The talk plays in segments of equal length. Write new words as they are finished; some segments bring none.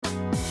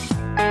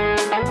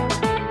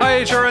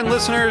HRN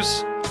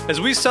listeners.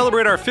 As we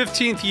celebrate our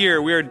 15th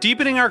year, we are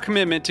deepening our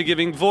commitment to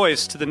giving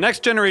voice to the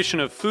next generation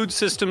of food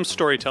systems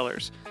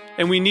storytellers,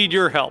 and we need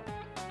your help.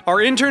 Our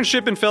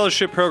internship and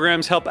fellowship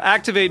programs help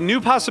activate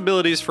new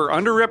possibilities for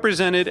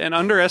underrepresented and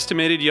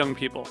underestimated young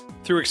people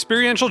through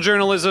experiential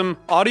journalism,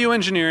 audio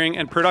engineering,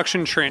 and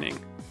production training.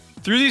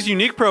 Through these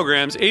unique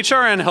programs,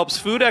 HRN helps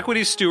food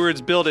equity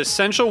stewards build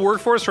essential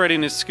workforce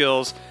readiness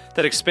skills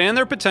that expand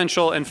their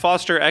potential and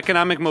foster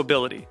economic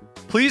mobility.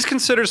 Please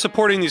consider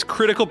supporting these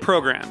critical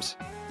programs.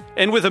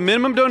 And with a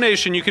minimum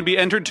donation, you can be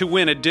entered to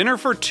win a dinner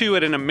for two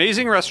at an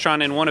amazing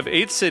restaurant in one of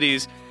 8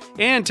 cities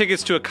and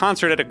tickets to a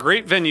concert at a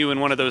great venue in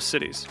one of those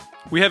cities.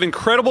 We have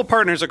incredible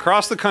partners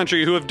across the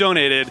country who have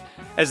donated,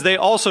 as they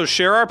also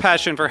share our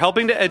passion for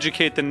helping to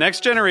educate the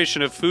next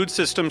generation of food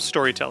systems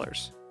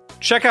storytellers.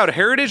 Check out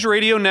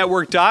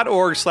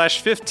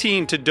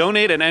heritageradionetwork.org/15 to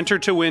donate and enter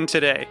to win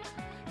today.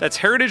 That's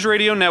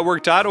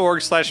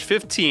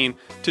heritageradionetwork.org/15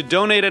 to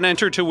donate and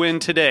enter to win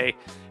today.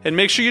 And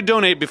make sure you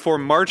donate before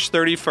March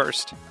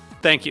 31st.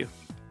 Thank you.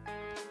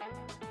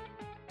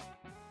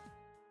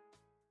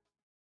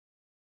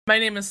 My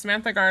name is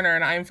Samantha Garner,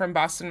 and I'm from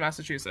Boston,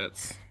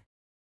 Massachusetts.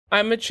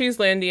 I'm a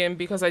Cheeselandian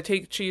because I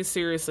take cheese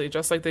seriously,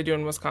 just like they do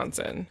in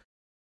Wisconsin.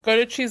 Go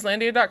to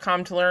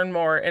cheeselandia.com to learn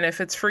more, and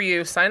if it's for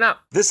you, sign up.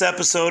 This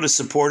episode is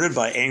supported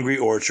by Angry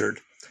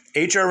Orchard.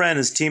 HRN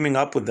is teaming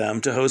up with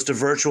them to host a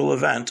virtual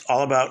event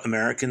all about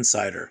American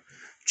cider.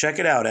 Check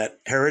it out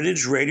at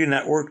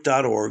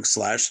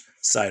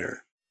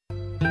heritageradionetwork.org/cider.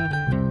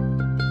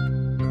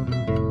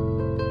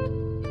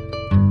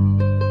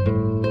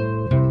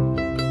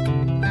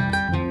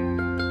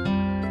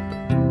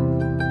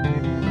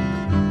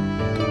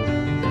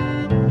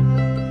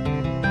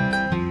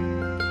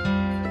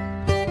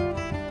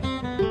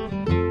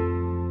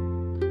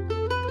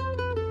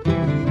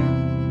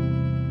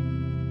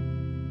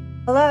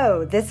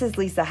 Hello, this is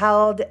Lisa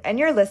Held, and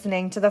you're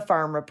listening to The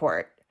Farm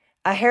Report,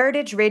 a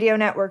Heritage Radio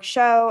Network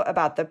show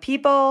about the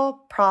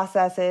people,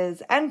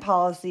 processes, and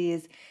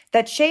policies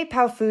that shape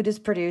how food is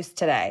produced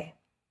today.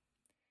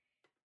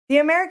 The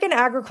American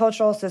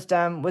agricultural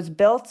system was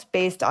built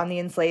based on the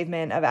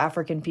enslavement of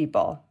African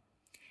people,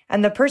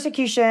 and the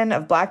persecution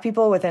of Black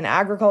people within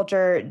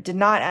agriculture did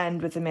not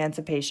end with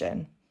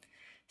emancipation.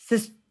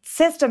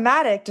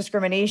 Systematic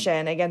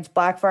discrimination against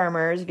Black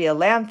farmers via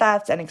land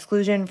theft and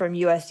exclusion from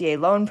USDA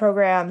loan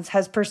programs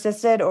has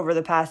persisted over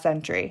the past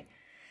century.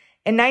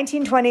 In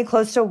 1920,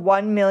 close to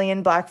 1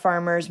 million Black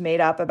farmers made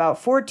up about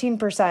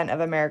 14% of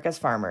America's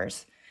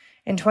farmers.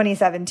 In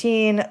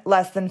 2017,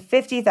 less than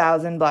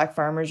 50,000 Black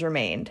farmers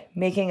remained,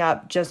 making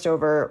up just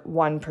over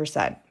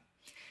 1%.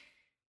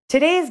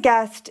 Today's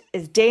guest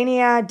is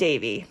Dania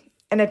Davie,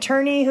 an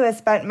attorney who has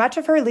spent much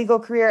of her legal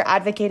career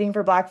advocating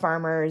for Black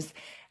farmers.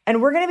 And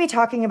we're going to be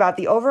talking about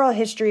the overall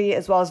history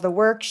as well as the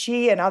work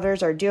she and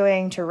others are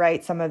doing to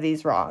right some of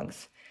these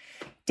wrongs.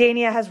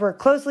 Dania has worked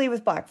closely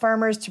with Black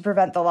farmers to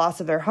prevent the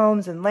loss of their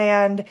homes and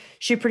land.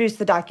 She produced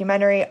the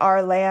documentary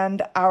Our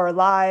Land, Our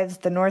Lives,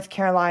 The North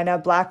Carolina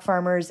Black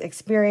Farmers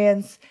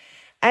Experience.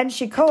 And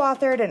she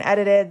co-authored and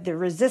edited the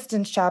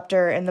resistance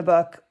chapter in the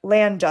book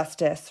Land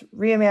Justice,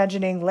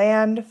 Reimagining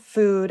Land,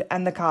 Food,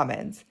 and the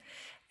Commons.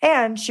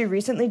 And she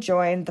recently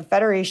joined the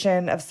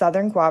Federation of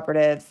Southern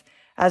Cooperatives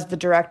as the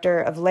Director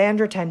of Land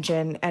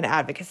Retention and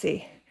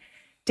Advocacy.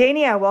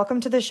 Dania,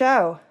 welcome to the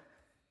show.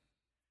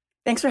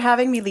 Thanks for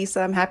having me,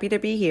 Lisa. I'm happy to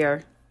be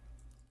here.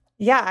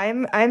 Yeah,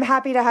 I'm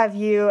happy to have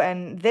you,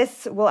 and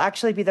this will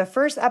actually be the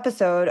first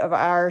episode of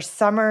our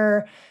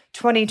summer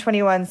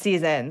 2021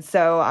 season.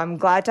 So I'm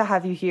glad to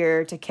have you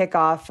here to kick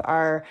off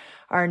our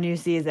new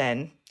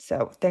season.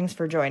 So thanks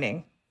for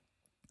joining.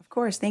 Of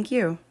course, thank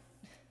you.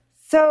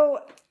 So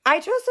I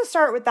chose to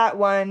start with that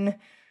one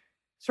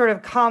sort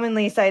of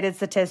commonly cited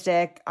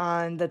statistic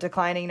on the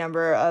declining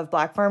number of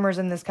Black farmers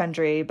in this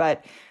country,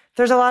 but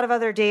there's a lot of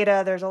other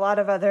data. There's a lot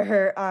of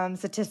other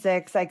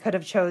statistics I could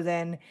have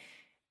chosen.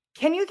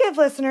 Can you give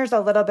listeners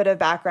a little bit of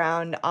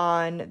background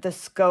on the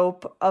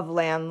scope of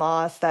land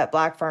loss that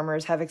Black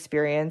farmers have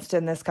experienced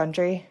in this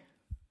country?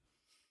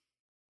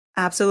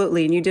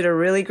 Absolutely. And you did a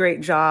really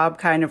great job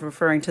kind of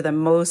referring to the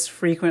most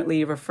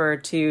frequently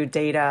referred to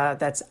data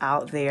that's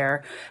out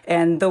there.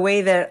 And the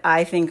way that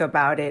I think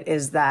about it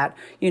is that,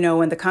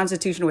 when the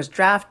Constitution was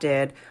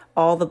drafted,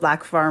 all the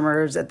Black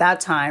farmers at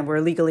that time were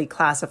legally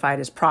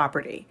classified as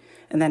property.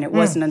 And then it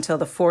wasn't until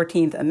the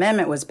 14th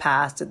Amendment was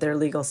passed that their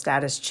legal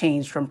status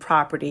changed from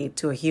property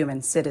to a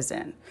human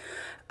citizen.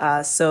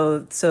 So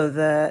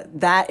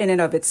that in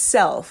and of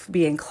itself,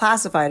 being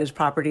classified as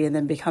property and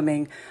then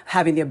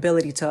having the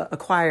ability to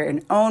acquire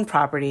and own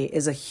property,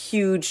 is a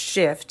huge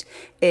shift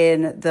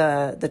in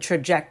the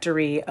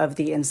trajectory of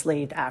the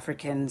enslaved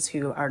Africans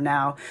who are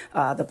now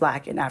the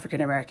Black and African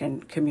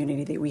American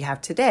community that we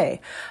have today.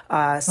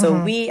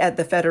 We at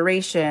the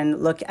Federation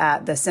look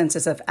at the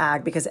Census of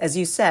Ag because, as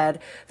you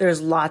said,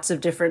 there's lots of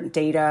different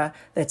data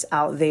that's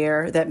out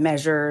there that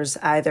measures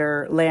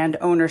either land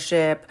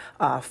ownership,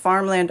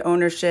 farmland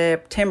ownership,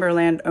 ownership,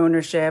 timberland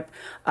ownership.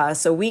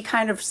 So we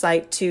kind of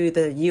cite to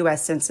the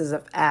U.S. Census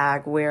of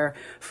Ag, where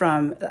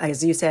from,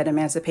 as you said,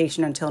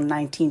 emancipation until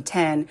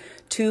 1910,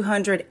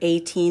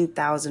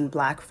 218,000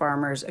 Black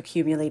farmers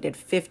accumulated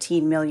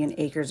 15 million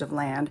acres of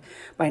land.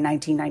 By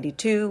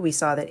 1992, we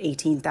saw that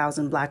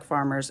 18,000 Black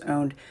farmers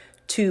owned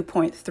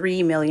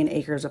 2.3 million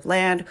acres of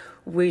land,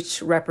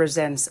 which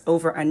represents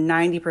over a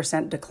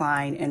 90%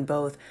 decline in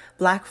both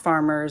Black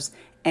farmers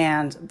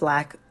and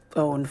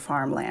Black-owned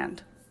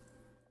farmland.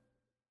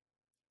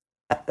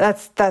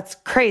 That's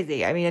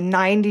crazy. I mean, a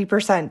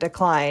 90%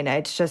 decline.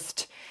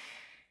 It's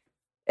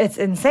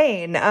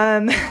insane.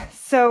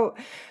 So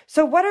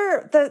what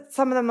are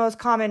some of the most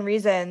common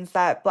reasons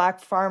that Black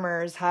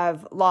farmers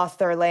have lost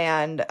their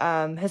land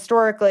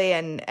historically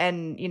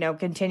and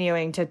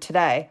continuing to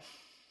today?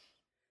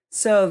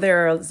 So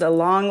there's a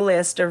long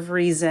list of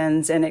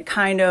reasons, and it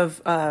kind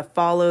of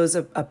follows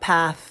a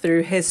path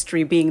through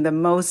history, being the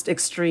most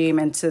extreme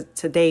and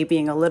today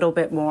being a little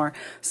bit more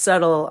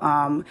subtle.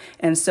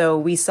 And so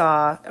we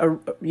saw,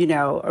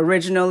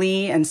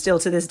 originally and still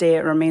to this day,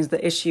 it remains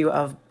the issue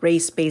of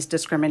race-based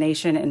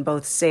discrimination in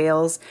both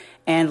sales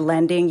and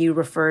lending. You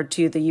referred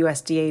to the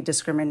USDA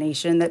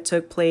discrimination that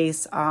took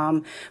place.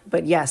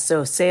 But yes,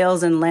 so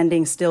sales and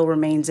lending still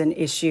remains an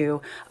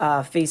issue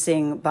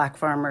facing Black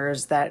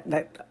farmers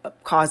that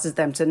causes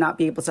them to not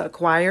be able to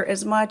acquire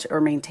as much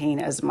or maintain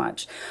as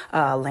much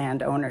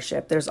land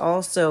ownership. There's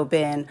also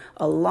been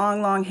a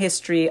long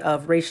history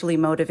of racially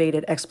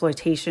motivated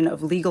exploitation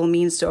of legal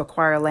means to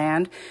acquire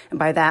land. And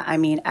by that, I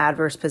mean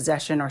adverse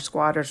possession or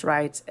squatters'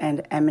 rights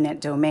and eminent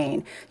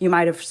domain. You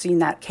might have seen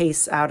that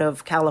case out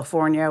of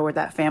California where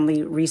that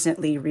family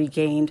recently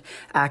regained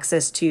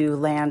access to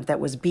land that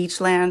was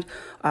beach land.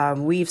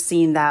 We've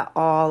seen that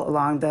all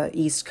along the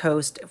East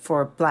Coast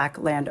for Black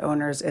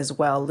landowners as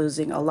well,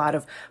 losing a lot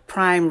of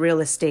prime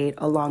real estate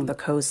along the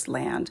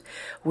coastland.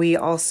 We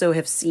also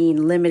have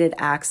seen limited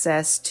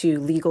access to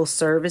legal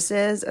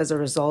services as a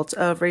result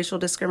of racial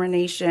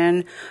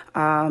discrimination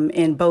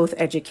in both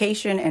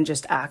education and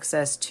just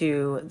access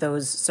to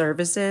those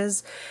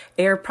services.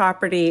 Air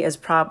property is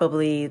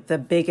probably the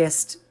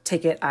biggest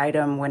ticket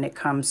item when it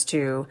comes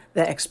to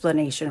the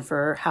explanation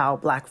for how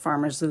Black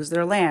farmers lose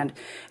their land.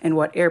 And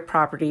what air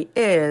property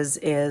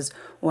is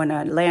when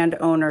a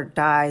landowner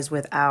dies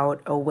without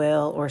a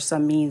will or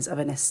some means of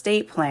an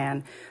estate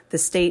plan, the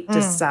state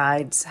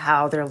decides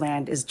how their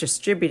land is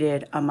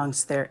distributed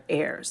amongst their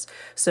heirs.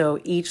 So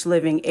each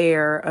living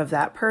heir of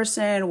that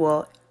person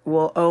will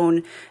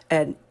own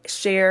and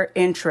share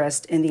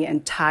interest in the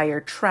entire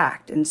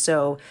tract. And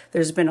so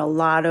there's been a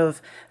lot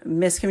of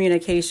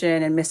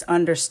miscommunication and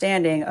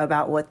misunderstanding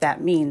about what that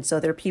means. So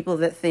there are people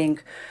that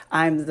think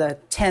I'm the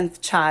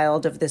 10th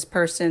child of this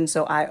person,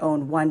 so I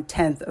own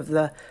 1/10 of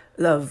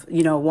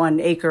 1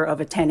 acre of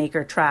a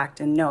 10-acre tract.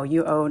 And no,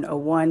 you own a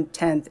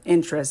 1/10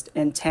 interest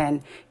in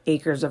 10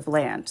 acres of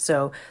land.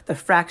 So the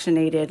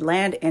fractionated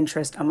land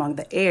interest among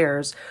the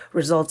heirs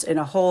results in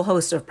a whole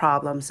host of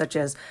problems, such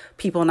as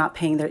people not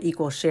paying their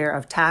equal share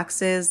of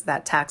taxes,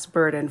 that tax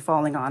burden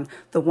falling on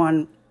the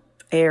one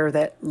heir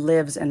that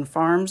lives and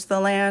farms the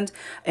land.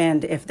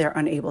 And if they're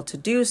unable to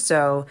do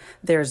so,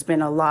 there's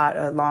been a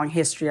long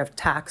history of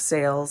tax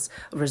sales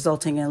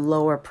resulting in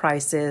lower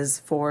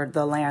prices for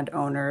the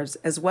landowners,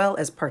 as well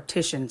as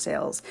partition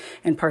sales.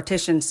 And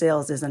partition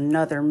sales is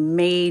another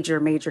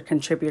major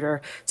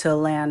contributor to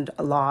land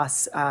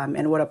loss.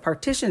 And what a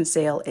partition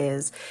sale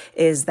is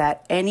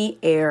that any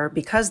heir,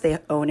 because they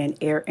own an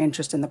heir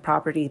interest in the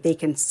property, they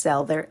can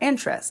sell their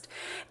interest.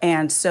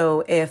 And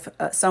so if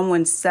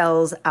someone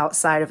sells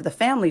outside of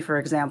the family, for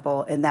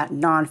example, and that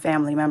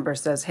non-family member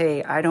says,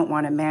 hey, I don't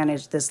want to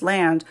manage this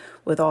land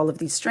with all of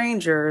these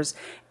strangers.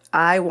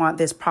 I want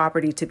this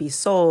property to be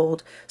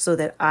sold so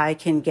that I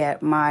can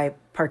get my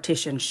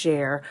partition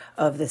share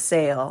of the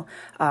sale.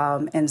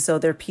 And so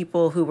there are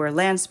people who were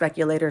land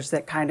speculators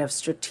that kind of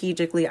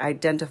strategically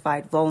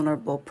identified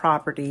vulnerable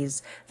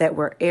properties that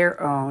were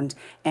heir owned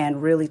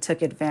and really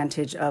took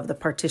advantage of the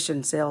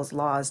partition sales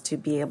laws to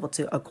be able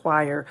to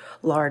acquire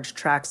large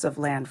tracts of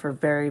land for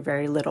very,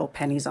 very little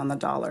pennies on the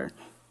dollar.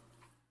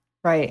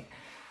 Right.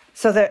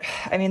 So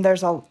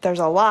there's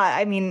a lot.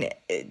 I mean,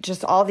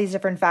 just all these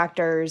different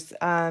factors.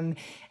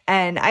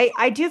 And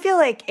I do feel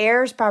like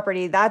heirs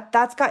property,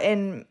 that's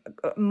gotten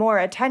more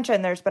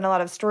attention. There's been a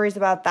lot of stories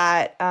about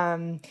that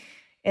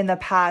in the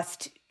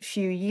past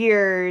few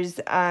years.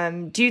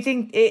 Do you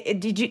think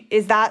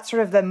is that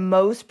sort of the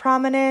most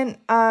prominent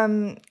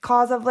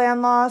cause of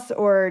land loss,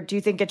 or do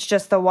you think it's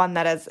just the one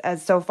that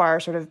has so far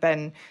sort of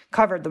been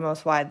covered the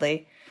most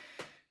widely?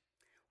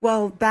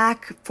 Well,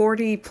 back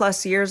 40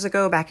 plus years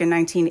ago, back in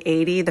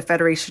 1980, the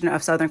Federation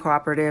of Southern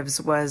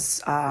Cooperatives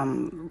was,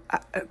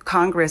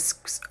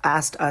 Congress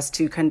asked us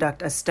to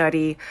conduct a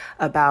study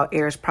about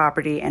heirs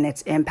property and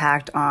its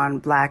impact on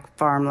Black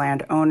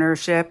farmland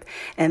ownership.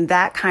 And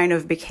that kind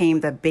of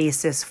became the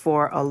basis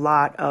for a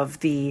lot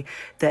of the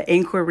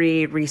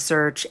inquiry,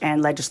 research,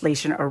 and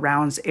legislation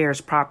around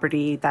heirs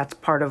property. That's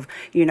part of,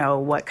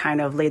 what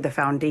kind of laid the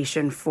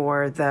foundation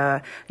for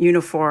the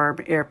Uniform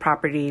Heir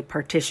Property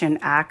Partition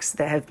Acts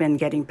that have been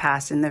getting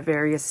passed in the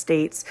various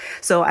states.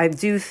 So I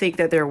do think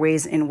that there are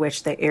ways in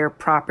which the heir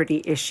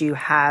property issue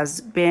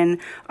has been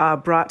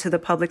brought to the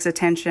public's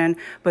attention,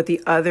 but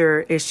the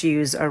other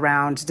issues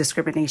around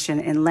discrimination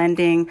in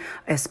lending,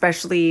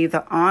 especially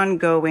the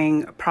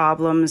ongoing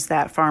problems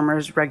that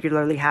farmers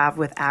regularly have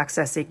with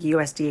accessing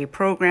USDA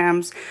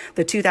programs.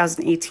 The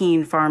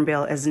 2018 Farm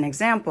Bill, as an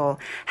example,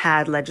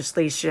 had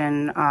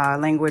legislation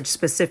language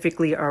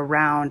specifically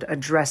around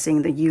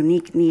addressing the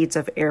unique needs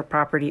of heir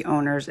property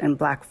owners and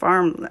Black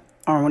farm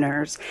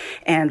owners,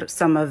 and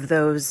some of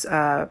those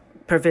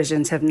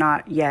provisions have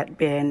not yet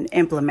been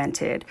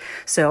implemented.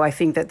 So I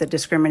think that the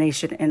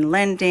discrimination in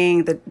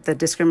lending, the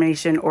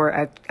discrimination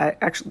or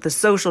actually the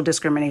social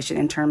discrimination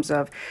in terms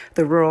of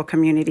the rural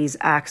community's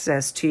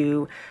access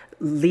to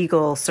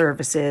legal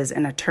services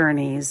and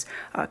attorneys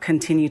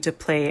continue to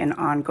play an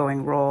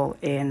ongoing role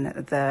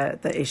in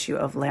the issue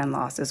of land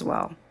loss as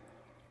well.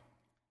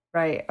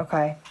 Right.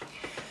 Okay.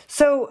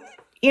 So,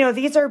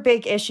 these are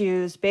big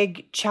issues,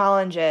 big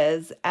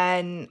challenges.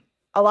 And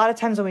a lot of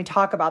times when we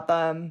talk about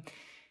them,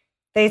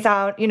 they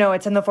sound,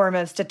 it's in the form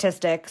of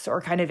statistics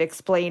or kind of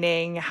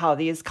explaining how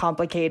these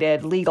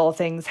complicated legal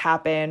things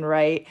happen,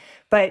 right?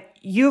 But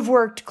you've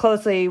worked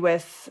closely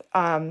with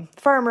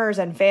farmers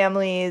and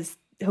families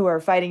who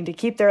are fighting to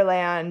keep their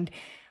land.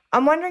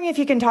 I'm wondering if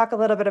you can talk a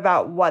little bit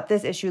about what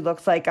this issue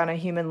looks like on a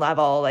human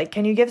level. Like,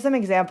 can you give some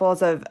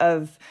examples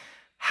of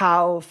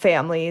how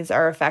families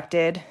are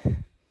affected?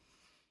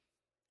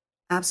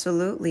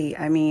 Absolutely.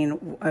 I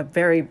mean, a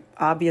very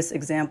obvious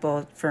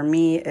example for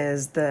me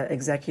is the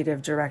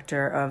executive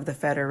director of the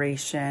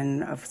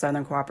Federation of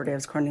Southern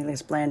Cooperatives,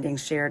 Cornelius Blanding,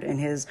 shared in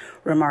his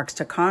remarks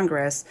to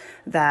Congress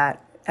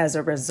that as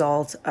a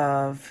result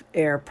of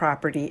heir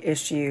property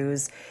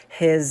issues,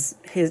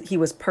 he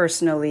was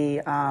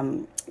personally,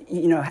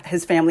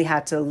 his family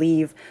had to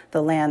leave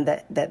the land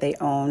that they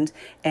owned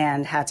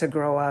and had to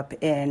grow up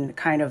in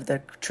kind of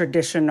the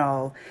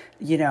traditional,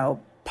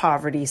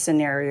 poverty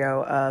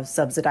scenario of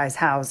subsidized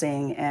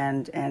housing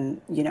and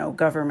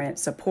government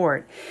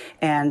support.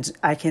 And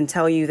I can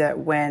tell you that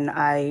when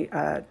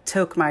I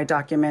took my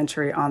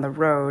documentary on the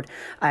road,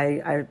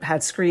 I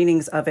had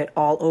screenings of it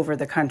all over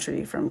the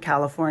country, from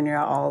California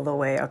all the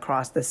way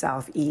across the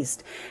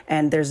Southeast.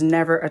 And there's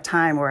never a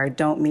time where I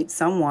don't meet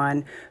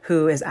someone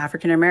who is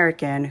African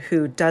American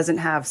who doesn't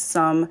have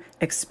some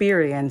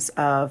experience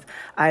of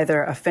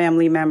either a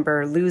family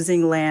member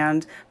losing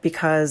land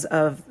because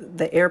of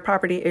the heir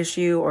property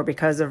issue or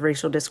because of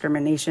racial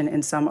discrimination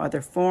in some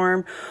other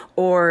form,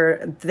 or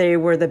they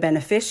were the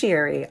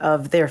beneficiary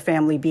of their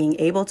family being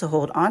able to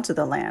hold onto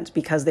the land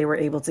because they were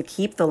able to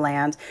keep the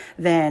land.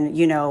 Then,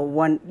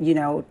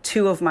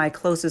 two of my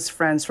closest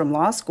friends from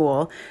law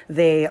school,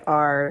 they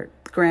are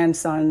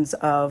grandsons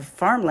of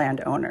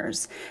farmland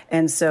owners.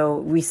 And so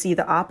we see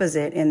the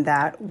opposite in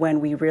that when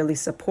we really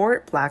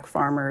support Black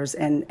farmers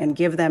and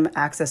give them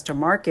access to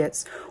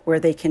markets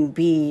where they can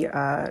be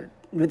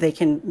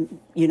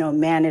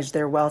manage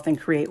their wealth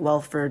and create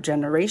wealth for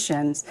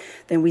generations,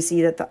 then we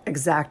see that the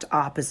exact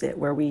opposite,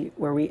 where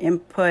we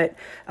input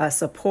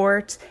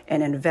support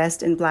and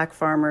invest in Black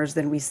farmers,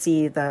 then we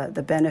see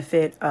the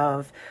benefit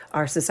of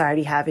our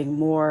society having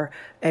more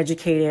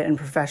educated and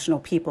professional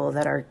people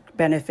that are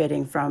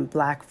benefiting from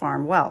Black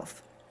farm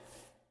wealth.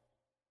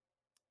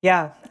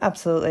 Yeah,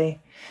 absolutely.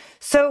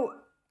 So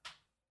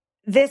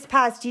this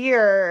past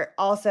year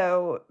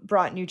also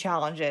brought new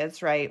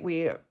challenges, right?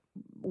 We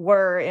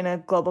were in a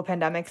global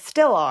pandemic,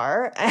 still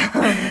are.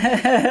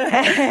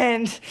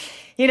 And,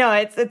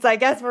 it's, I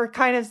guess we're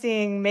kind of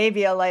seeing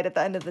maybe a light at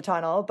the end of the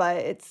tunnel, but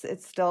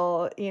it's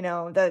still,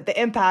 the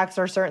impacts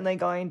are certainly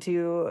going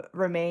to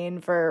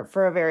remain for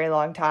a very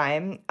long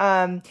time.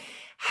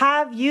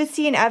 Have you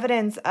seen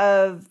evidence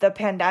of the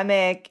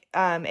pandemic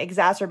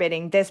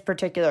exacerbating this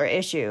particular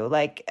issue,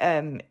 like,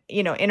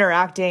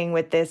 interacting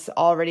with this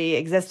already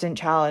existent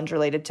challenge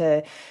related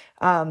to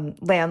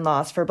land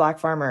loss for Black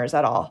farmers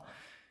at all?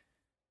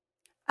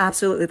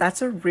 Absolutely.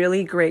 That's a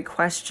really great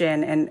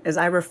question. And as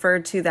I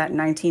referred to that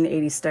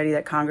 1980 study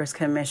that Congress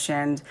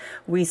commissioned,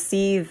 we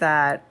see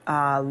that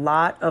a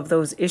lot of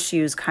those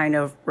issues kind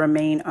of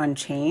remain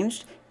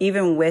unchanged,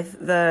 even with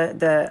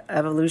the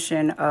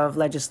evolution of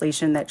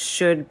legislation that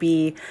should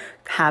be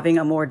having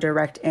a more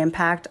direct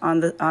impact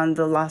on the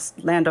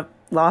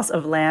loss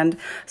of land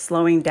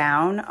slowing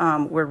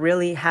down. We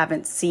really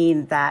haven't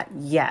seen that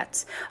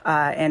yet.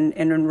 And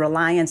in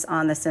reliance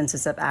on the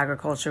Census of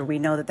Agriculture, we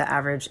know that the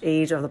average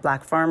age of the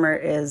Black farmer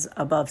is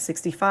above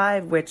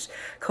 65, which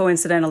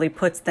coincidentally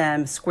puts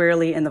them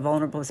squarely in the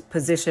vulnerable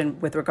position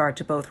with regard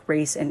to both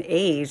race and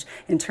age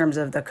in terms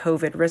of the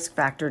COVID risk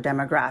factor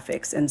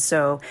demographics. And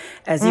so,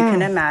 as you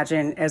can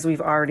imagine, as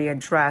we've already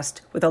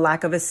addressed, with the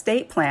lack of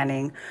estate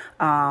planning,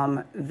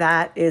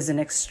 that is an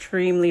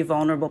extremely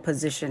vulnerable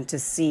position to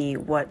see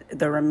what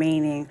the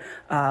remaining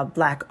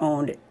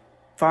Black-owned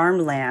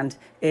farmland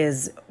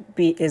is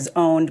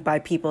owned by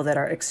people that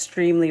are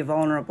extremely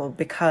vulnerable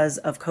because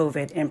of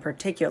COVID in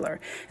particular.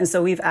 And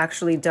so we've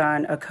actually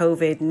done a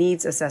COVID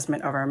needs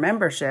assessment of our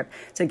membership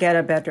to get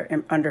a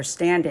better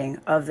understanding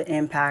of the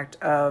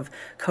impact of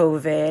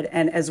COVID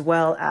and as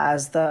well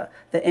as the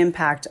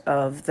impact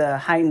of the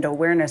heightened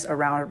awareness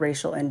around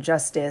racial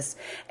injustice.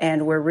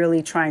 And we're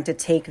really trying to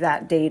take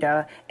that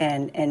data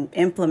and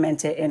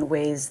implement it in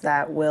ways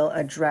that will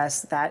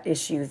address that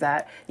issue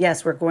that,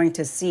 yes, we're going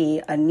to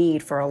see a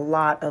need for a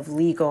lot of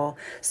legal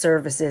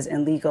services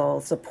and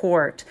legal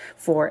support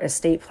for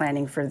estate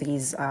planning for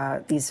these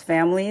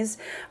families.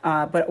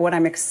 But what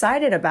I'm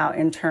excited about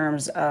in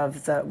terms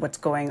of what's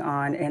going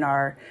on in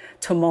our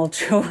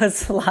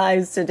tumultuous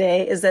lives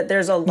today is that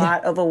there's a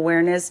lot of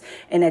awareness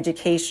and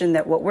education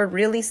that what we're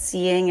really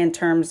seeing in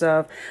terms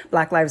of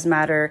Black Lives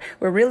Matter,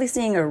 we're really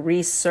seeing a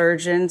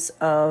resurgence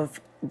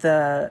of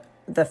the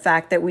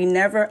fact that we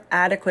never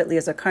adequately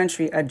as a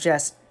country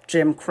addressed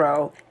Jim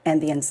Crow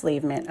and the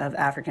enslavement of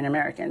African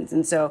Americans.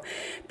 And so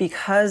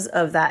because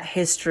of that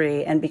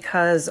history and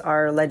because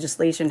our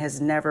legislation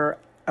has never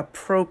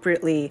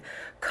appropriately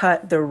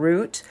cut the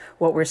root,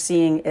 what we're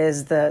seeing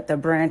is the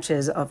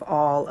branches of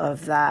all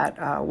of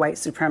that white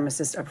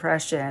supremacist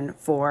oppression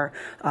for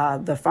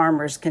the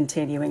farmers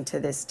continuing to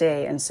this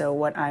day. And so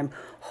what I'm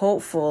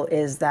hopeful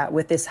is that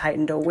with this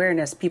heightened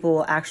awareness, people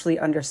will actually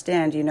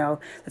understand, the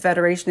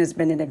Federation has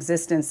been in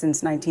existence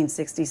since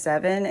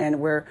 1967, and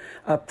we're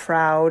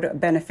proud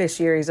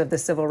beneficiaries of the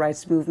civil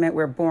rights movement.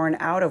 We're born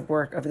out of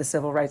work of the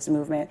civil rights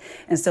movement.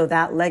 And so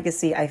that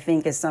legacy, I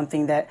think, is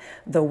something that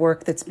the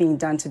work that's being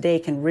done today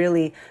can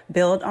really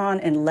build on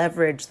and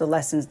leverage the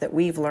lessons that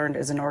we've learned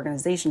as an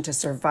organization to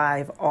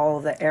survive all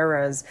the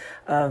eras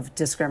of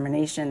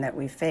discrimination that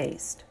we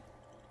faced.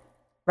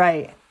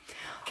 Right.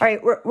 All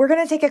right, we're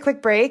going to take a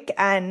quick break.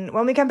 And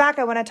when we come back,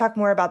 I want to talk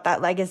more about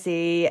that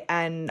legacy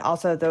and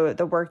also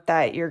the work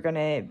that you're going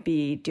to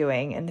be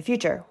doing in the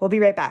future. We'll be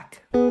right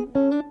back.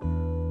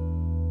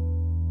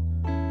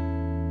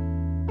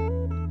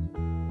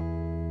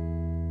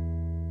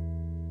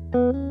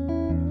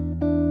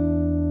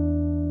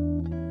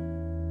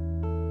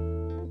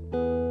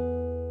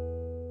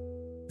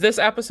 This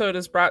episode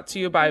is brought to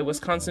you by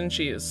Wisconsin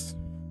Cheese.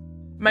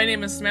 My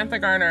name is Samantha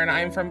Garner, and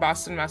I'm from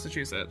Boston,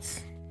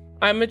 Massachusetts.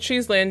 I'm a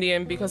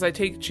Cheeselandian because I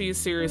take cheese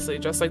seriously,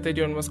 just like they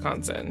do in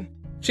Wisconsin.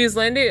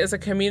 Cheeselandia is a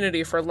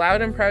community for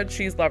loud and proud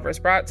cheese lovers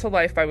brought to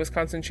life by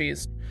Wisconsin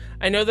Cheese.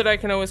 I know that I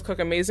can always cook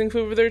amazing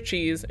food with their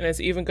cheese, and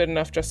it's even good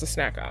enough just to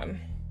snack on.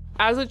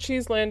 As a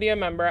Cheeselandia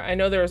member, I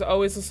know there is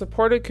always a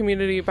supportive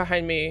community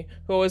behind me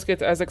who always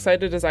gets as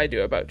excited as I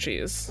do about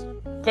cheese.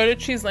 Go to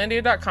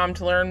Cheeselandia.com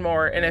to learn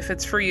more, and if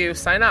it's for you,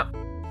 sign up.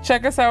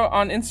 Check us out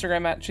on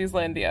Instagram at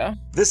Cheeselandia.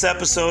 This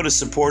episode is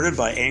supported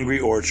by Angry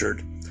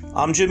Orchard.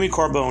 I'm Jimmy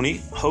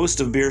Carboni,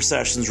 host of Beer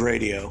Sessions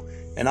Radio,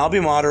 and I'll be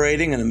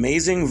moderating an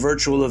amazing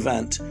virtual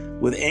event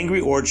with Angry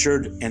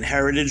Orchard and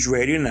Heritage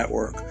Radio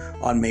Network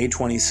on May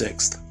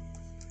 26th.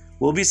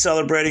 We'll be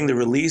celebrating the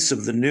release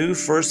of the new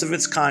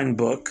first-of-its-kind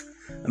book,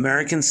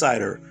 American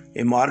Cider,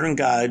 A Modern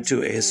Guide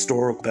to a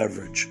Historic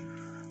Beverage.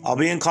 I'll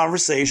be in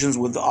conversations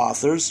with the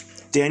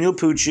authors, Daniel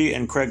Pucci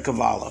and Craig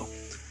Cavallo.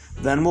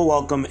 Then we'll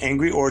welcome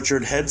Angry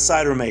Orchard head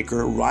cider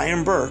maker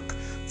Ryan Burke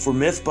for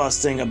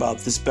myth-busting about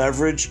this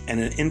beverage and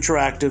an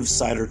interactive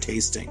cider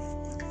tasting.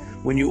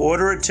 When you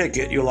order a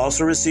ticket, you'll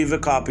also receive a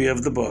copy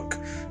of the book.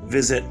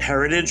 Visit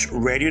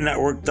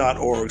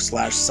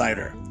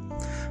heritageradionetwork.org/cider.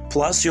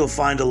 Plus, you'll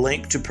find a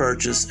link to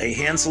purchase a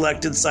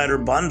hand-selected cider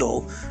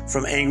bundle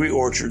from Angry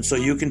Orchard so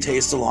you can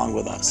taste along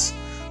with us.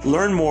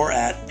 Learn more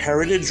at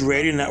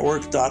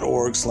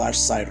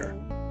heritageradionetwork.org/cider.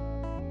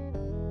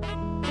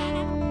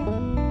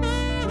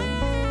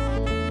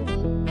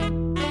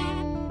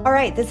 All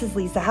right, this is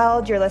Lisa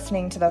Held. You're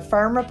listening to the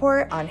Farm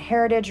Report on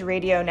Heritage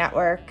Radio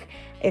Network.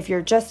 If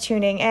you're just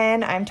tuning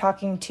in, I'm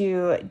talking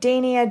to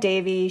Dania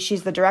Davey.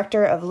 She's the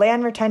Director of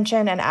Land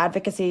Retention and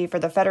Advocacy for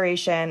the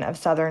Federation of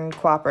Southern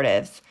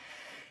Cooperatives.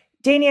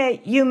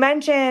 Dania, you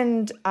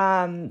mentioned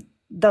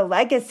the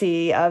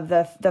legacy of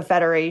the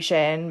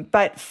Federation,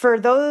 but for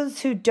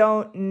those who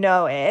don't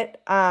know it,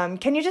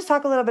 can you just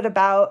talk a little bit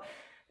about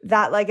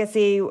that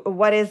legacy?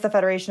 What is the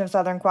Federation of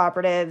Southern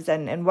Cooperatives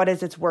and what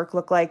does its work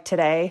look like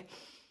today?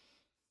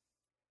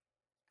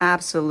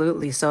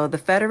 Absolutely. So the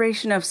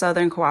Federation of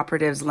Southern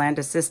Cooperatives Land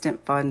Assistance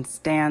Fund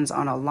stands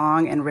on a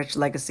long and rich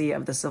legacy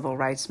of the civil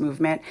rights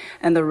movement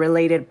and the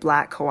related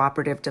Black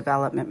cooperative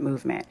development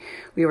movement.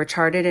 We were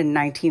chartered in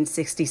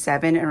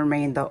 1967 and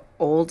remain the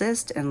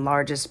oldest and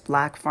largest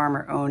Black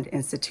farmer-owned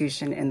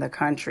institution in the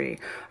country.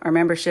 Our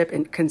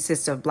membership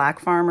consists of Black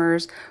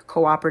farmers,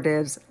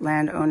 cooperatives,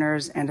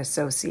 landowners, and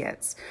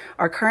associates.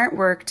 Our current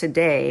work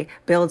today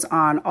builds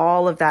on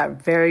all of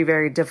that very,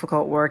 very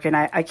difficult work, and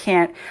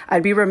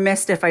I'd be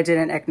remiss if I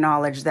didn't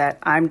acknowledge that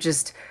I'm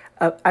just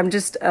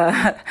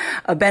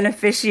a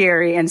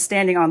beneficiary and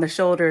standing on the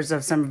shoulders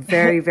of some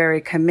very, very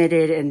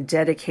committed and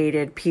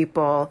dedicated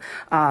people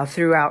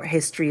throughout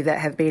history that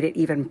have made it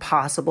even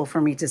possible for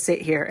me to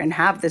sit here and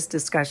have this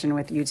discussion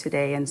with you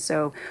today. And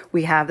so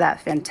we have that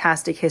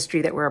fantastic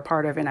history that we're a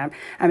part of, and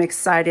I'm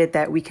excited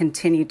that we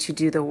continue to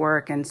do the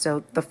work. And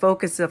so the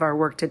focus of our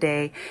work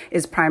today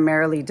is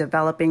primarily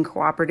developing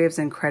cooperatives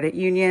and credit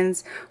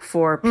unions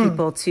for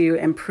people to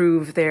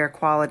improve their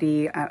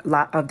quality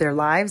of their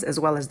lives as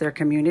well as their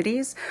communities.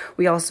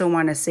 We also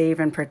want to save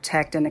and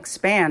protect and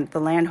expand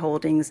the land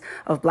holdings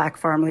of Black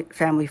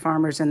family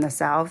farmers in the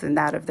South and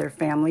that of their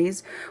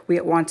families. We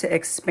want to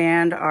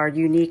expand our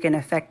unique and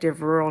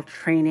effective rural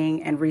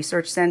training and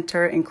research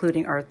center,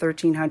 including our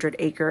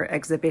 1,300-acre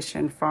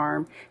exhibition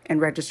farm and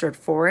registered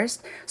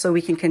forest, so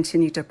we can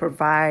continue to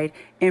provide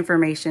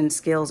information,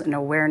 skills, and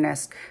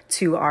awareness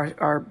to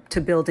to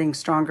building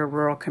stronger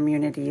rural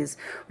communities.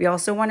 We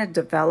also want to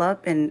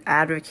develop and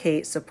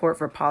advocate support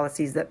for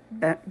policies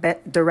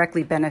that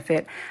directly benefit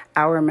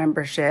our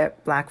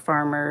membership, Black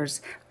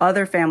farmers,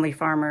 other family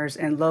farmers,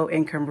 and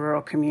low-income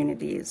rural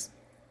communities.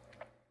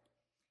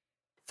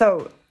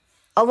 So,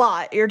 a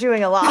lot. You're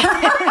doing a lot.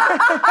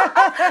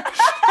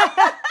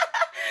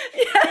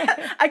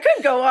 Yeah, I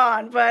could go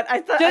on, but I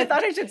thought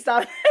I should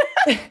stop.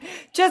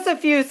 Just a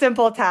few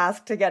simple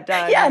tasks to get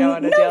done. Yeah, no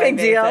big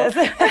deal.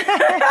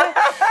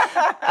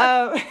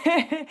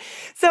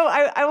 So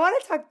I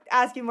want to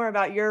ask you more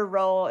about your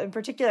role in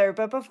particular.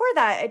 But before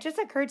that, it just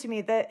occurred to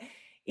me that,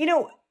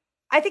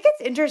 I think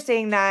it's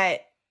interesting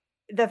that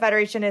the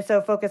Federation is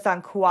so focused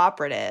on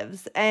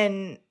cooperatives,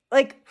 and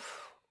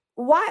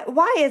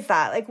why is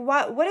that? Like,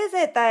 what is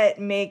it that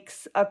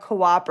makes a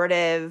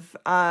cooperative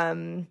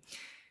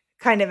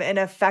kind of an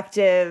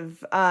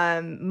effective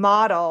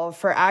model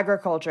for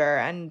agriculture,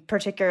 and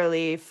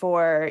particularly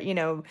for,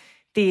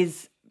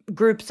 these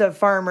groups of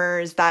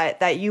farmers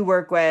that you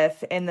work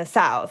with in the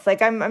South?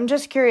 Like, I'm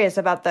just curious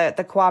about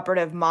the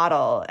cooperative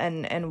model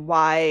and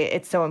why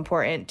it's so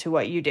important to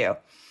what you do.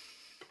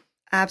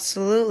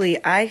 Absolutely.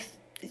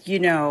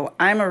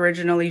 I'm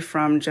originally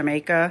from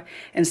Jamaica.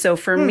 And so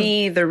for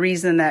me, the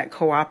reason that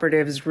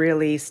cooperatives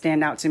really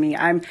stand out to me,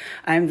 I'm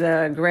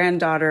the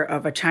granddaughter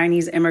of a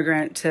Chinese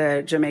immigrant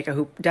to Jamaica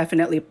who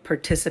definitely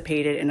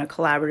participated in a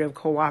collaborative,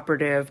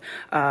 cooperative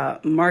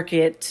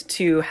market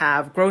to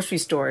have grocery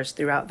stores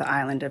throughout the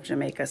island of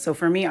Jamaica. So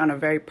for me, on a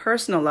very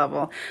personal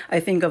level, I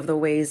think of the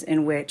ways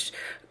in which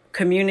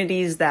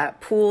communities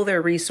that pool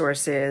their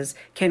resources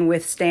can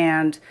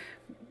withstand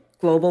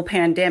global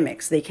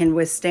pandemics. They can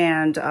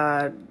withstand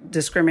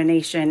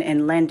discrimination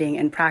in lending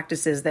and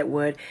practices that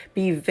would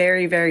be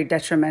very, very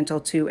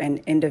detrimental to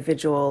an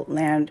individual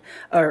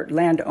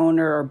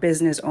landowner or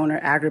business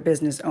owner,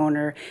 agribusiness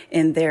owner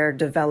in their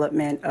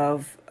development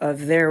of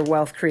their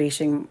wealth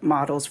creation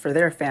models for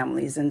their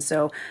families. And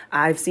so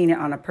I've seen it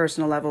on a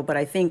personal level, but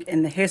I think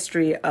in the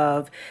history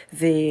of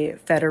the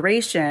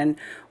Federation,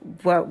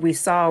 what we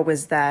saw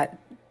was that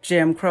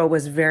Jim Crow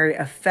was very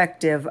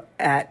effective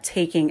at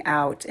taking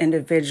out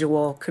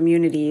individual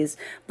communities,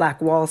 Black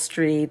Wall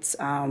Streets,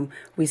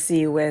 we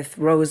see with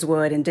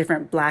Rosewood and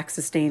different Black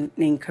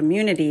sustaining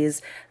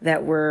communities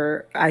that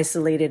were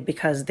isolated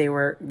because they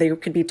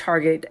could be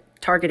targeted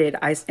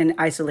in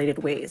isolated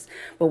ways.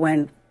 But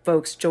when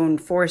folks join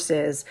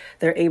forces,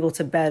 they're able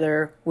to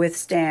better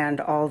withstand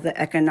all the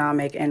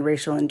economic and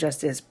racial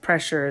injustice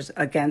pressures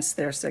against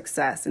their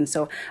success. And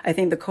so I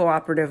think the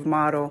cooperative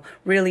model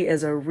really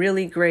is a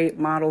really great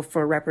model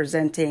for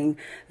representing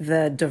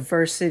the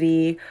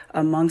diversity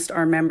amongst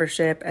our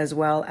membership, as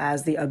well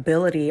as the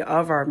ability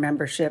of our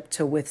membership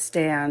to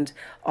withstand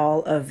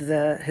all of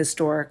the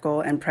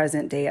historical and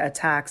present day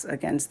attacks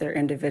against their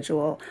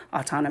individual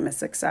autonomous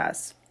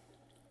success.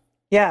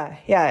 Yeah,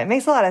 it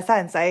makes a lot of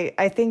sense.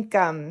 I think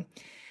that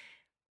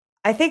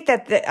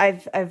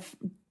I've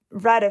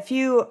read a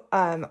few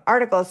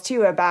articles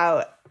too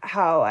about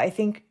how I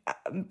think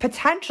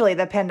potentially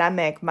the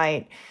pandemic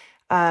might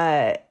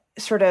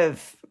sort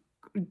of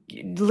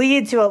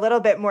lead to a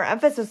little bit more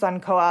emphasis on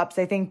co-ops.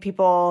 I think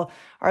people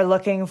are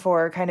looking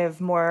for kind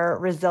of more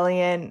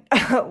resilient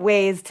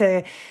ways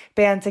to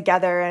band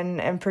together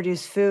and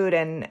produce food,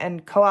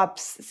 and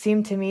co-ops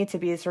seem to me to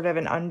be sort of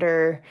an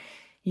underutilized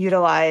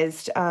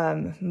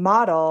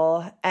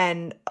model,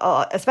 and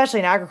especially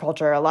in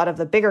agriculture, a lot of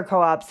the bigger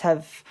co-ops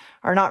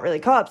are not really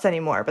co-ops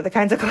anymore, but the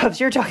kinds of co-ops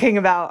you're talking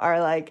about are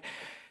like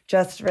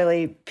just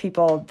really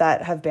people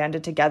that have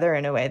banded together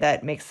in a way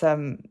that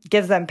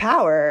gives them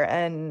power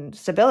and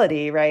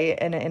stability, right?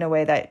 In a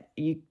way that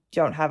you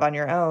don't have on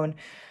your own.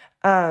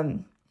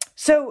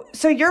 So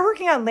you're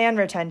working on land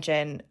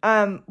retention.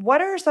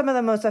 What are some of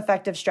the most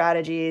effective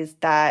strategies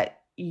that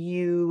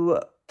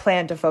you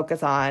plan to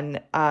focus on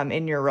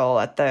in your role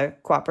at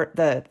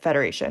the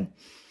Federation?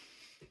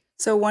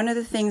 So one of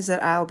the things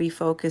that I'll be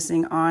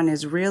focusing on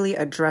is really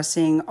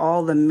addressing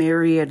all the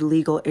myriad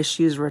legal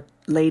issues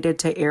related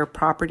to air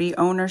property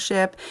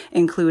ownership,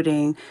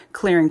 including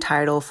clearing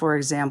title, for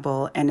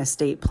example, and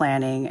estate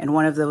planning. And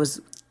one of those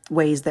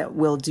ways that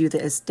we'll do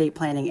the estate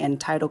planning and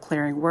title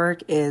clearing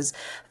work is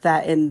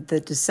that in the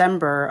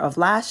December of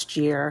last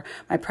year,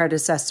 my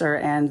predecessor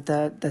and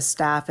the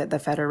staff at the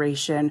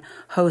Federation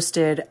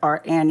hosted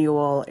our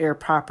annual air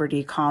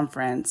property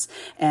conference.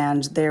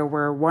 And there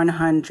were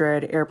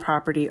 100 air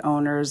property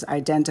owners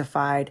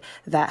identified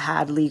that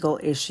had legal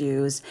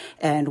issues.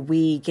 And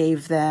we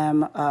gave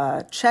them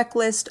a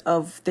checklist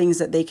of things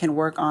that they can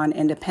work on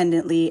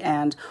independently.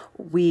 And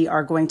we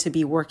are going to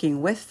be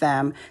working with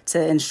them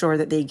to ensure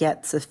that they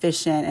get sufficient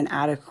and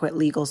adequate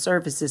legal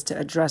services to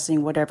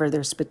addressing whatever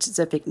their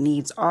specific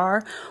needs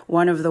are.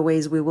 One of the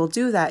ways we will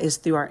do that is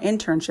through our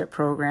internship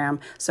program.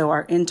 So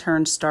our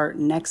interns start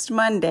next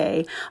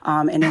Monday,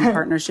 and in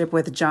partnership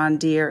with John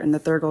Deere and the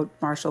Thurgood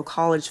Marshall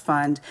College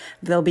Fund,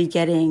 they'll be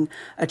getting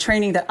a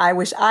training that I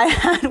wish I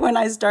had when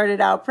I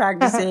started out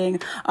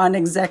practicing on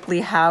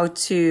exactly how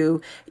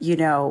to,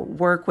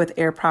 work with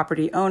air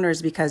property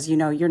owners, because,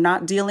 you're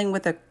not dealing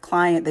with a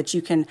client that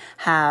you can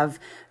have,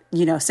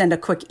 send a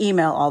quick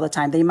email all the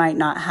time. They might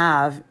not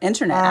have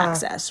internet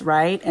access,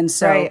 right? And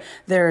so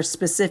there are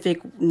specific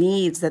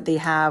needs that they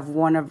have.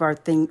 One of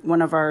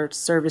our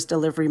service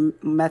delivery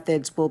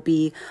methods will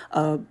be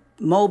a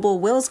mobile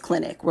wills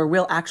clinic, where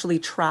we'll actually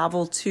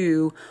travel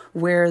to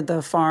where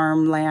the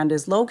farmland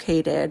is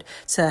located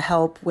to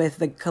help with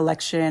the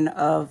collection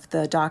of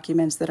the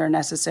documents that are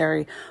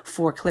necessary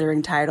for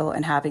clearing title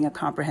and having a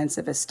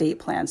comprehensive estate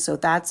plan. So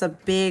that's a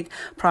big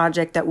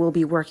project that we'll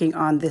be working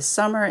on this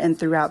summer and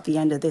throughout the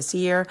end of this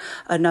year.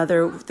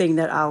 Another thing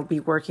that I'll be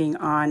working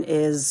on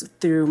is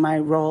through my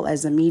role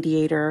as a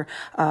mediator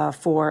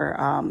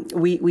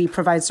we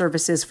provide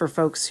services for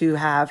folks who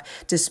have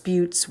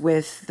disputes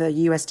with the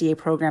USDA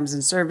programs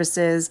and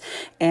services,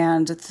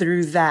 and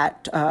through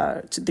that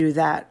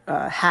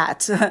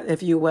hat,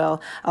 if you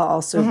will, I'll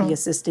also be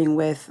assisting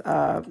with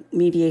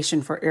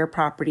mediation for air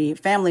property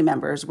family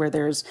members, where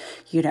there's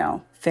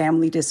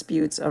family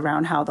disputes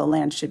around how the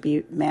land should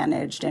be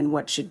managed and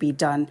what should be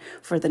done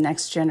for the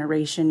next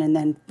generation. And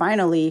then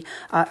finally,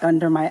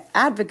 under my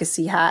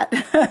advocacy hat,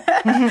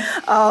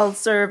 I'll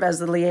serve as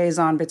the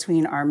liaison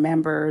between our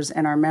members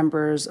and our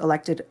members'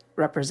 elected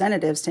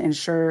representatives to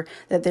ensure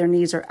that their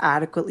needs are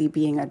adequately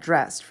being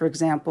addressed. For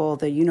example,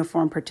 the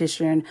Uniform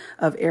Partition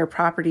of Air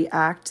Property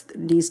Act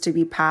needs to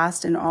be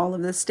passed in all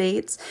of the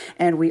states.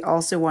 And we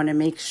also want to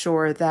make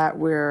sure that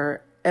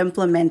we're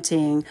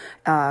implementing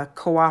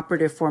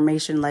cooperative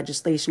formation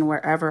legislation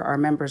wherever our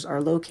members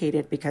are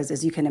located, because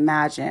as you can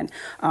imagine,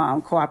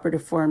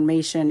 cooperative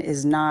formation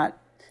is not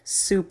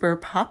super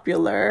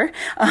popular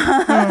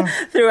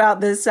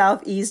throughout the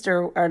Southeast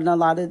or in a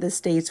lot of the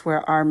states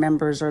where our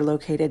members are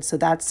located. So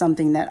that's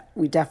something that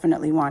we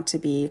definitely want to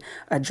be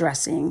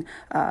addressing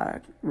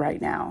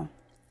right now.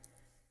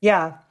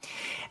 Yeah.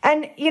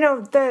 And,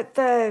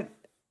 the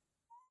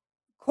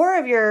core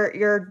of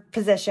your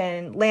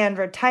position, land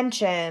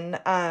retention,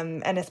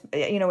 and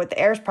with the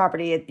heirs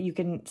property, you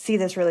can see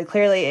this really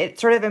clearly. It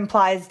sort of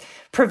implies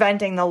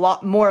preventing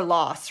more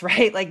loss,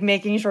 right? Like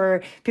making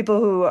sure people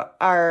who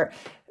are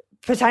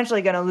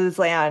potentially going to lose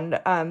land,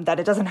 that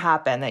it doesn't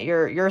happen, that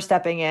you're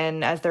stepping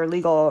in as their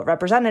legal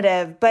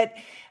representative. But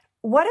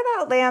what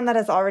about land that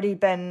has already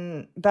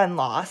been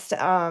lost?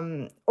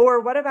 Or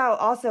what about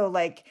also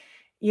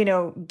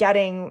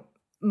getting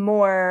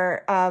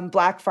more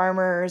Black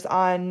farmers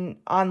on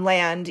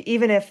land,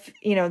 even if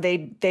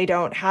they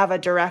don't have a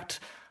direct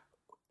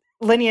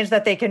lineage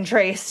that they can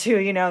trace to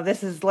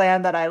this is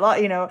land that I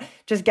love,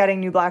 just getting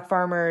new Black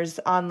farmers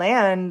on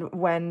land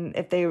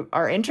if they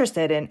are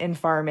interested in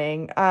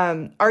farming.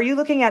 Are you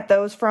looking at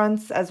those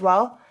fronts as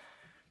well?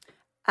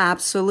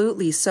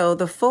 Absolutely. So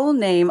the full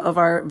name of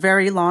our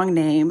very long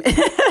name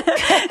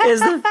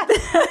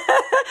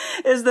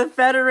is the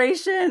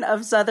Federation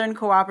of Southern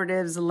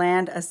Cooperatives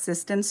Land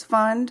Assistance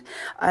Fund.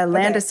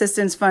 Land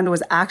Assistance Fund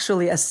was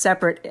actually a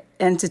separate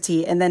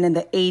entity, and then in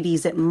the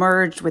 80s it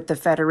merged with the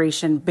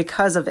Federation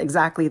because of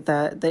exactly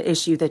the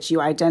issue that you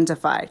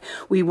identified.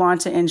 We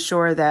want to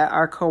ensure that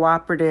our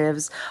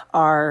cooperatives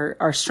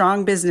are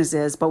strong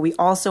businesses, but we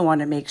also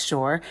want to make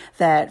sure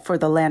that for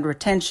the land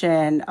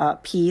retention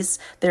piece,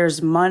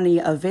 there's money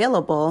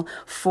available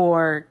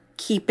for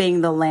keeping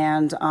the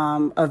land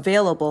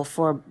available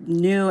for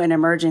new and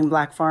emerging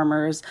Black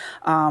farmers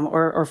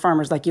or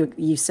farmers, like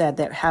you said,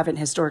 that haven't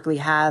historically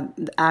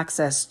had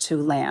access to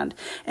land.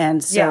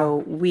 And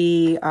so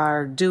we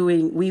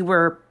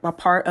were a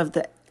part of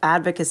the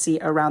advocacy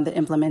around the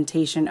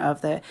implementation of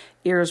the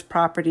heirs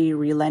property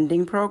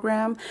relending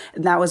program.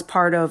 And that was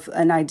part of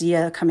an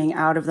idea coming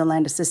out of the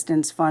Land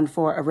Assistance Fund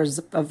for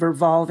a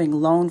revolving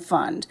loan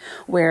fund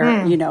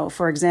where,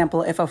 for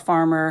example, if a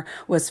farmer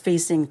was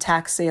facing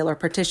tax sale or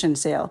petition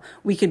sale,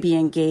 we could be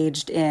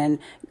engaged in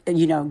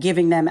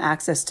giving them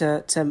access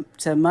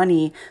to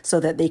money so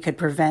that they could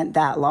prevent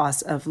that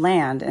loss of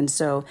land. And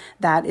so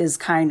that is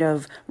kind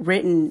of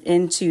written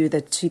into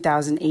the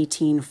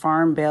 2018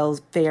 Farm Bill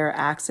Fair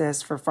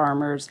Access for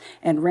Farmers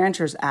and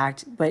Ranchers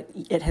Act, but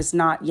it has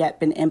not yet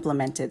been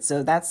implemented.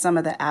 So that's some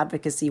of the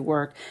advocacy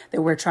work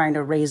that we're trying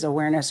to raise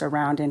awareness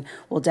around, and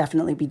we'll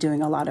definitely be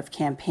doing a lot of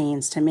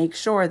campaigns to make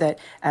sure that,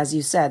 as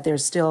you said,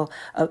 there's still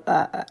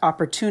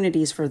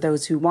opportunities for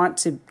those who want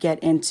to get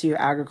into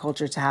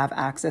agriculture to have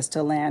access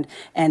to land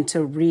and to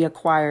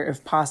reacquire,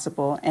 if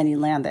possible, any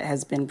land that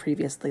has been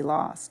previously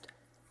lost.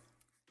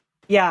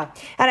 Yeah.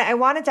 And I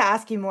wanted to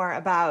ask you more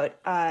about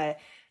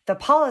the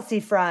policy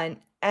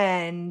front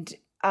and,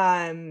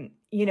 the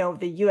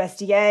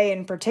USDA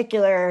in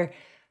particular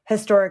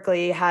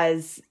historically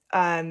has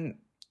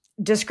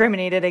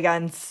discriminated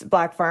against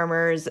Black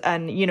farmers.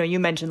 And, you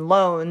mentioned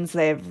loans.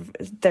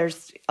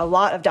 There's a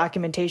lot of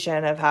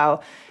documentation of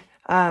how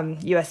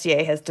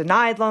USDA has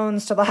denied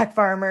loans to Black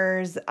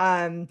farmers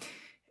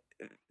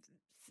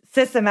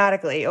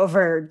systematically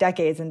over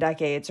decades and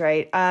decades,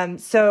 right?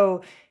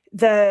 So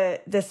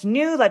this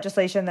new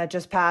legislation that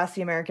just passed,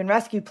 the American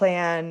Rescue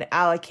Plan,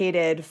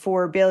 allocated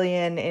 $4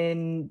 billion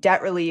in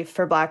debt relief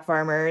for Black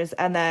farmers,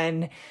 and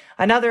then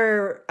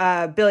another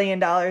 $1 billion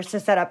to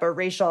set up a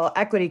racial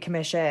equity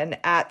commission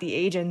at the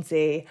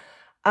agency.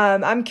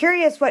 I'm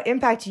curious what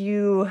impact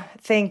you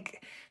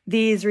think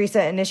these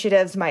recent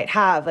initiatives might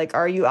have. Like,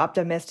 are you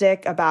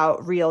optimistic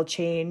about real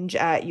change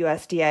at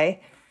USDA?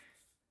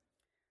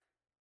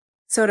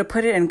 So to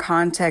put it in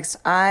context,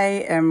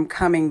 I am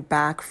coming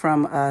back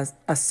from a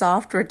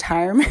soft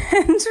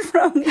retirement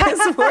from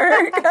this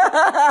work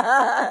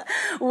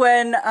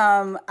when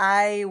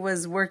I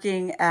was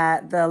working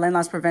at the Land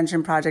Loss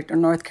Prevention Project in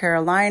North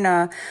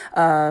Carolina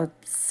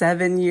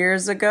 7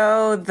 years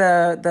ago.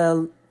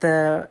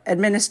 The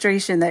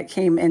administration that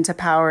came into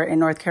power in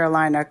North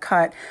Carolina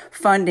cut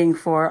funding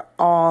for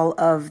all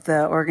of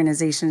the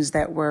organizations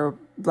that were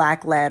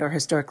Black-led or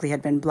historically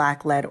had been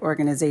Black-led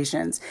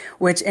organizations,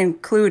 which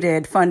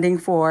included funding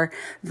for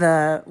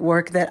the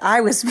work that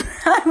I was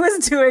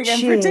doing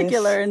in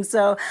particular. And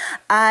so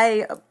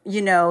I,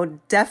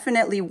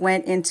 definitely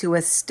went into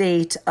a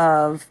state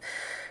of,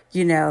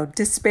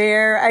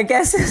 despair, I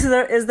guess is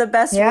the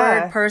best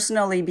word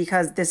personally,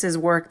 because this is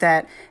work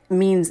that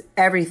means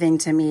everything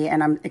to me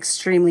and I'm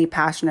extremely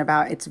passionate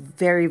about. It's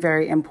very,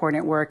 very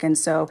important work. And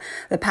so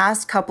the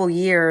past couple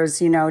years,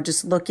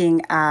 just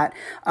looking at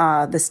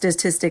the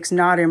statistics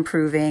not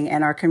improving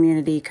and our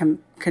community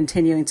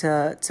continuing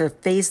to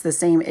face the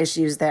same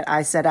issues that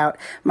I set out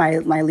my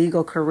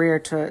legal career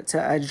to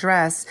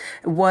address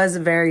was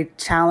very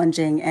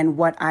challenging. And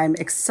what I'm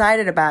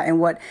excited about and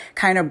what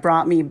kind of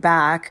brought me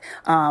back,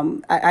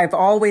 I've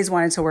always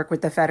wanted to work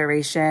with the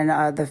Federation.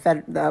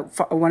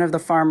 One of the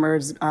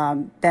farmers,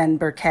 Ben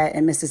Burkett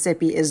in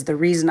Mississippi, is the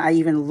reason I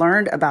even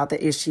learned about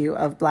the issue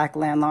of Black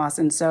land loss.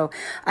 And so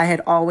I had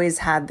always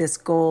had this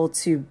goal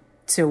to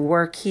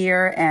work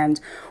here. And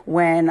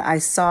when I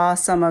saw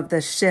some of the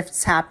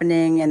shifts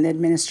happening in the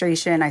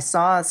administration, I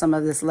saw some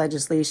of this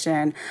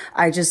legislation,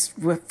 I just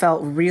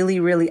felt really,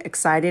 really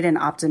excited and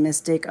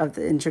optimistic of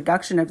the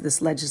introduction of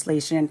this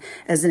legislation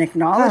as an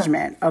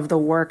acknowledgement of the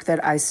work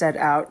that I set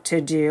out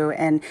to do,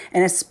 and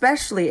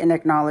especially an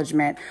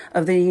acknowledgement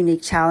of the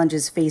unique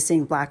challenges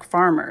facing Black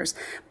farmers.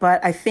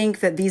 But I think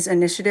that these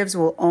initiatives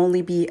will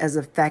only be as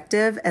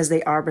effective as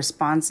they are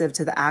responsive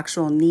to the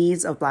actual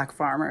needs of Black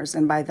farmers.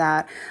 And by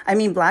that, I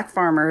mean Black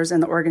farmers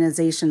and the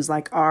organizations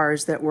like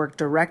ours that work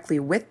directly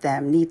with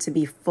them need to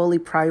be fully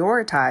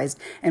prioritized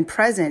and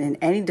present in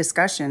any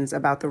discussions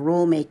about the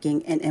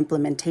rulemaking and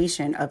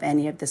implementation of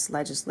any of this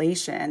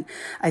legislation.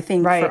 I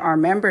think for our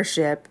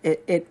membership,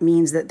 it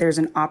means that there's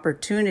an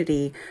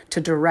opportunity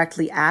to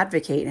directly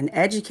advocate and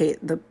educate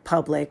the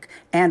public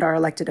and our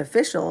elected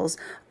officials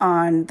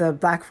on the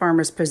Black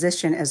farmers'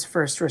 position as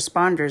first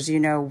responders.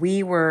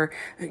 We were,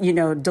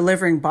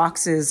 delivering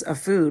boxes of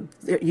food.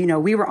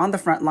 We were on the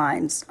front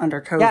lines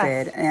under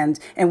COVID, and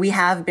we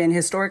have been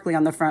historically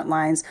on the front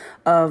lines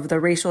of the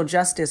racial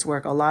justice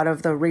work. A lot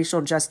of the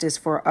racial justice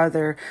for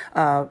other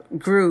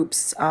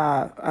groups,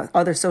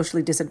 other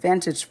socially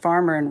disadvantaged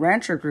farmer and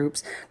rancher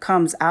groups,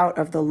 comes out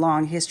of the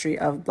long history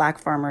of Black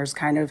farmers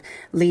kind of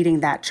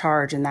leading that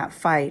charge and that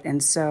fight.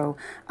 And so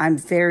I'm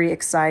very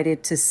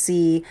excited to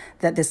see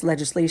that this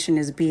legislation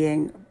is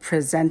being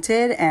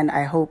presented, and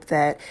I hope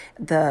that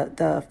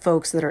the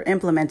folks that are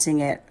implementing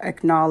it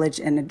acknowledge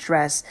and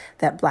address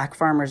that Black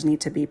farmers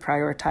need to be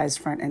prioritized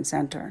front and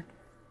center.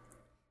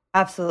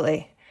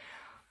 Absolutely.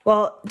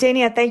 Well,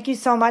 Dania, thank you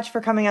so much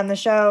for coming on the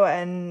show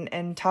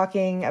and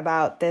talking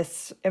about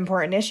this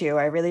important issue.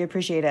 I really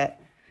appreciate it.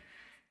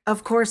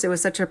 Of course, it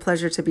was such a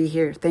pleasure to be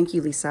here. Thank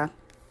you, Lisa.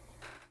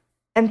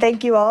 And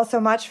thank you all so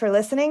much for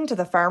listening to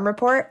the Farm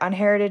Report on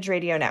Heritage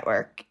Radio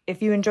Network.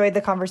 If you enjoyed the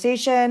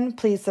conversation,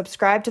 please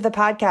subscribe to the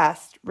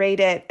podcast,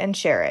 rate it, and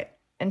share it.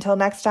 Until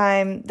next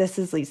time, this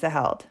is Lisa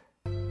Held.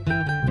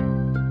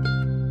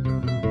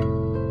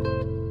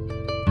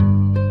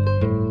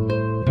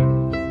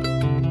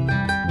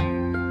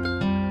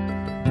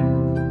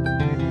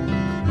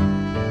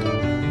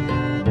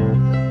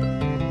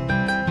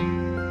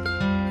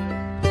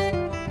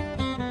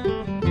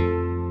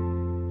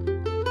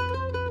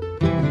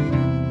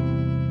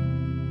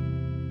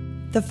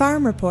 The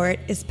Farm Report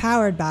is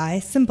powered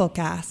by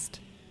Simplecast.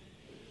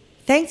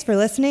 Thanks for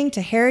listening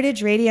to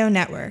Heritage Radio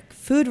Network,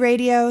 food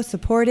radio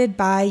supported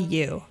by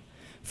you.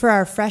 For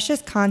our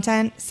freshest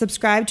content,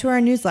 subscribe to our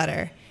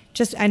newsletter.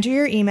 Just enter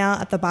your email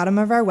at the bottom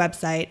of our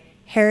website,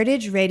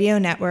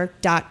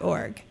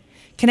 heritageradionetwork.org.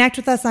 Connect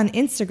with us on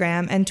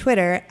Instagram and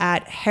Twitter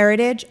at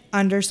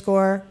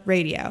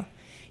heritage_radio.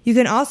 You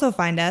can also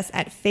find us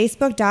at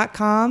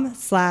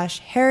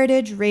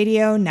facebook.com/Heritage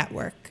Radio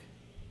Network.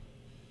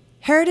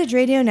 Heritage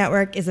Radio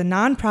Network is a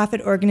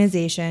nonprofit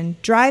organization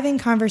driving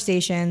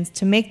conversations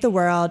to make the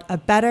world a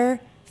better,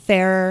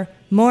 fairer,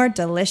 more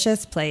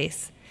delicious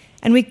place.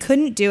 And we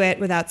couldn't do it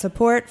without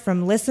support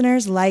from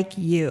listeners like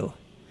you.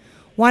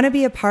 Want to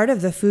be a part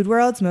of the food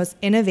world's most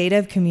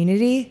innovative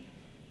community?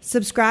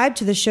 Subscribe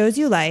to the shows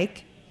you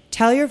like,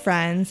 tell your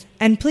friends,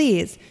 and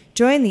please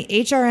join the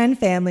HRN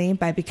family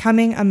by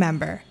becoming a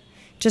member.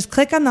 Just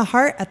click on the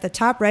heart at the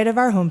top right of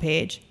our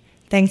homepage.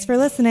 Thanks for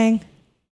listening.